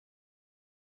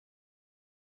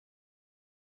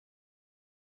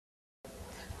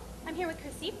I'm here with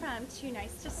Chrissy from Too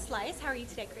Nice to Slice. How are you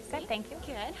today, Chrissy? Good, thank you.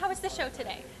 Good. How was the show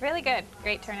today? Really good.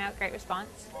 Great turnout, great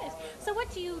response. Good. So what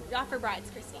do you offer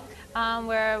brides, Chrissy?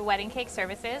 We're wedding cake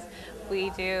services.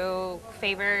 We do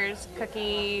favors,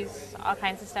 cookies, all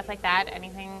kinds of stuff like that,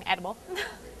 anything edible.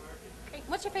 Great.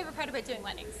 What's your favorite part about doing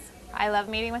weddings? I love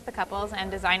meeting with the couples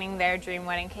and designing their dream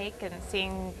wedding cake and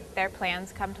seeing their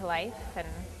plans come to life and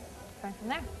going from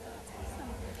there.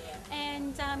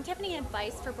 And do you have any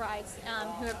advice for brides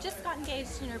who have just got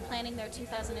engaged and are planning their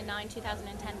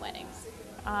 2009-2010 weddings?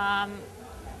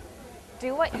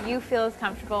 Do what you feel is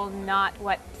comfortable, not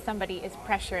what somebody is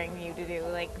pressuring you to do.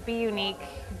 Like, be unique,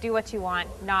 do what you want,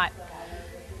 not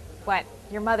what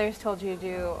your mother's told you to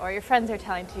do or your friends are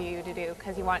telling you to do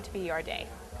because you want it to be your day.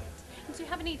 Do you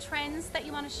have any trends that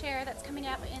you want to share that's coming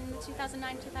up in the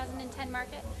 2009-2010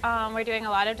 market? We're doing a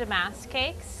lot of damask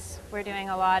cakes. We're doing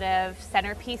a lot of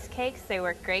centerpiece cakes. They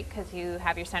work great because you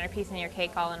have your centerpiece and your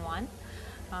cake all in one.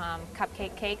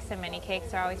 Cupcake cakes and mini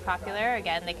cakes are always popular.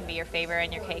 Again, they can be your favor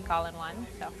and your cake all in one.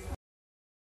 So.